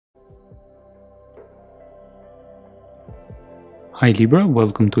Hi Libra,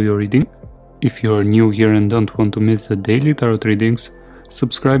 welcome to your reading. If you are new here and don't want to miss the daily tarot readings,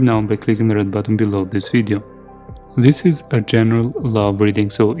 subscribe now by clicking the red button below this video. This is a general love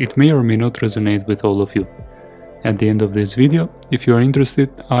reading, so it may or may not resonate with all of you. At the end of this video, if you are interested,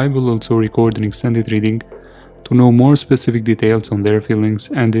 I will also record an extended reading to know more specific details on their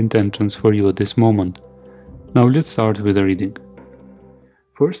feelings and intentions for you at this moment. Now let's start with the reading.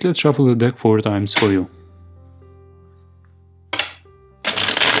 First, let's shuffle the deck 4 times for you.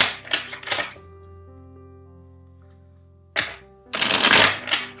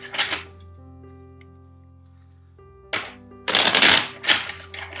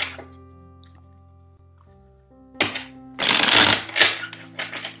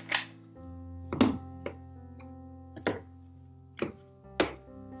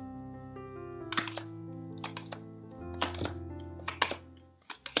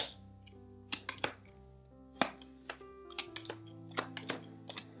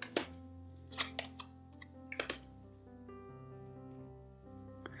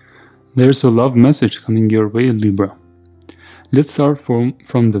 There's a love message coming your way, Libra. Let's start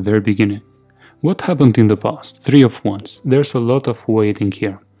from the very beginning. What happened in the past? 3 of Wands. There's a lot of waiting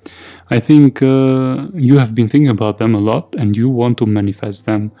here. I think you have been thinking about them a lot and you want to manifest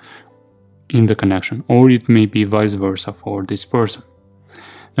them in the connection, or it may be vice versa for this person.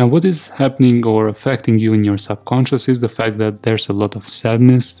 Now what is happening or affecting you in your subconscious is the fact that there's a lot of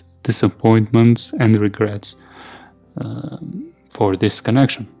sadness, disappointments and regrets for this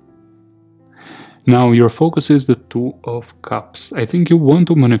connection. Now your focus is the 2 of Cups. I think you want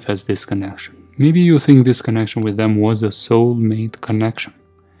to manifest this connection. Maybe you think this connection with them was a soulmate connection.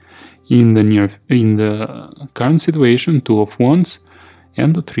 In the current situation, 2 of Wands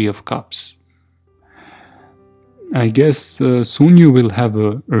and the 3 of Cups. I guess soon you will have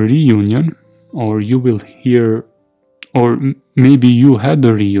a reunion, or you will hear, or maybe you had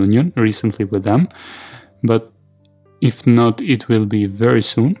a reunion recently with them, but if not, it will be very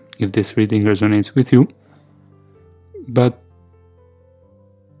soon, if this reading resonates with you. But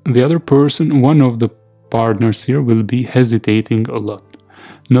the other person, one of the partners here, will be hesitating a lot,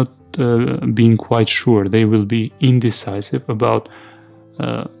 not being quite sure. They will be indecisive about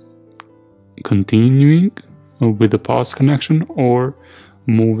continuing with the past connection or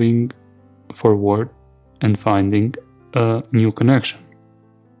moving forward and finding a new connection.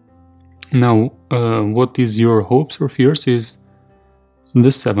 Now, what is your hopes or fears is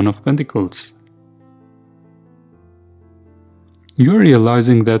the 7 of Pentacles. You're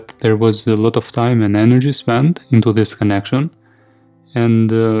realizing that there was a lot of time and energy spent into this connection,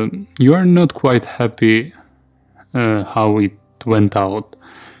 and you are not quite happy how it went out.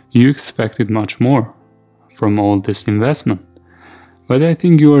 You expected much more from all this investment, but I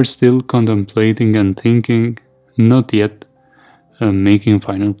think you are still contemplating and thinking, not yet making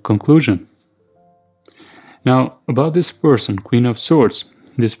final conclusion. Now, about this person, Queen of Swords.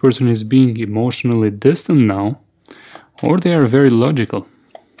 This person is being emotionally distant now, or they are very logical.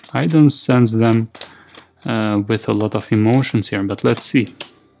 I don't sense them with a lot of emotions here, but let's see.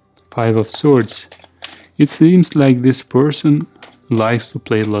 5 of Swords. It seems like this person likes to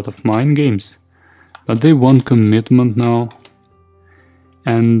play a lot of mind games, but they want commitment now.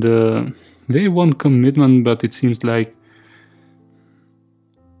 And they want commitment, but it seems like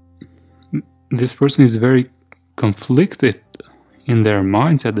this person is very conflicted in their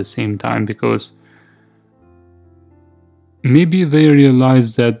minds at the same time, because maybe they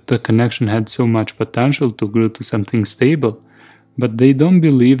realize that the connection had so much potential to grow to something stable, but they don't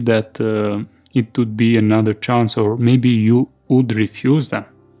believe that it would be another chance, or maybe you would refuse them.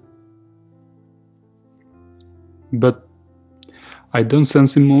 But I don't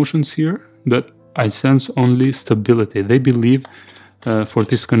sense emotions here, but I sense only stability. They believe for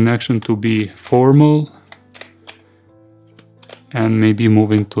this connection to be formal and maybe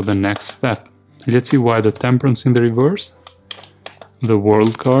moving to the next step. Let's see why the Temperance in the reverse, the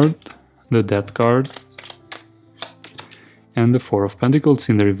World card, the Death card, and the 4 of Pentacles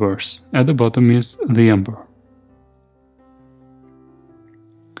in the reverse. At the bottom is the Emperor.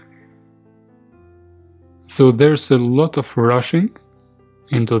 So there's a lot of rushing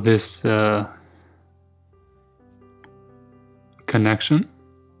into this connection.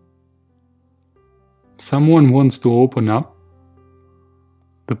 Someone wants to open up.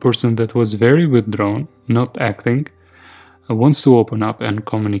 The person that was very withdrawn, not acting, wants to open up and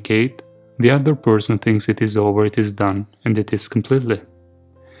communicate. The other person thinks it is over, it is done, and it is completely.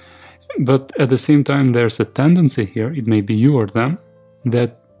 But at the same time, there's a tendency here, it may be you or them,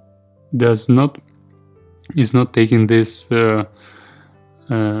 that is not taking these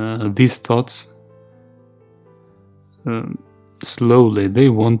thoughts slowly, they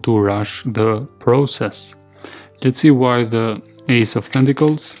want to rush the process. Let's see why the Ace of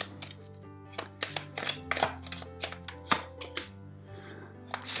Pentacles,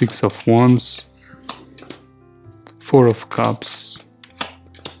 Six of Wands, Four of Cups,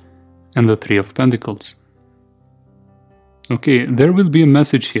 and the Three of Pentacles. Okay, there will be a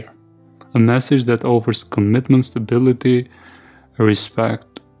message here. A message that offers commitment, stability,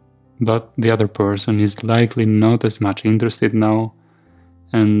 respect, but the other person is likely not as much interested now,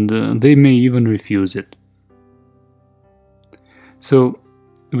 and they may even refuse it. So,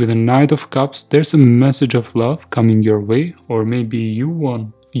 with the Knight of Cups, there's a message of love coming your way, or maybe you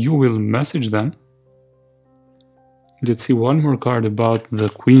will message them. Let's see one more card about the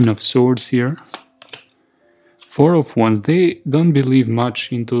Queen of Swords here. Four of Wands, they don't believe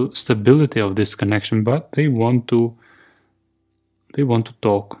much into stability of this connection, but they want to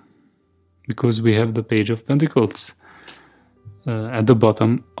talk, because we have the Page of Pentacles at the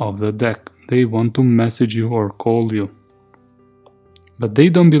bottom of the deck. They want to message you or call you, but they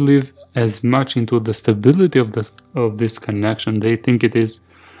don't believe as much into the stability of this connection. They think it is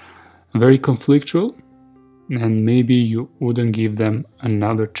very conflictual, and maybe you wouldn't give them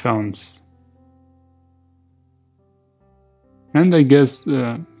another chance. And I guess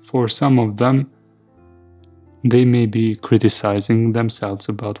for some of them, they may be criticizing themselves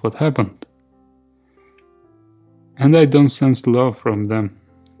about what happened. And I don't sense love from them,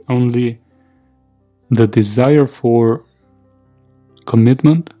 only the desire for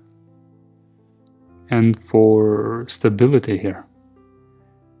commitment and for stability here.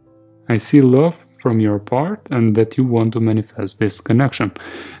 I see love from your part, and that you want to manifest this connection.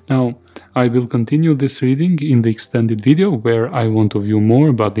 Now, I will continue this reading in the extended video, where I want to view more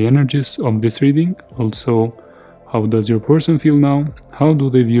about the energies of this reading. Also, how does your person feel now, how do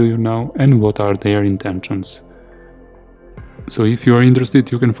they view you now, and what are their intentions. So if you are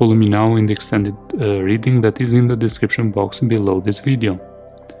interested, you can follow me now in the extended reading that is in the description box below this video.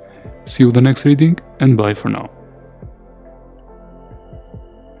 See you in the next reading, and bye for now.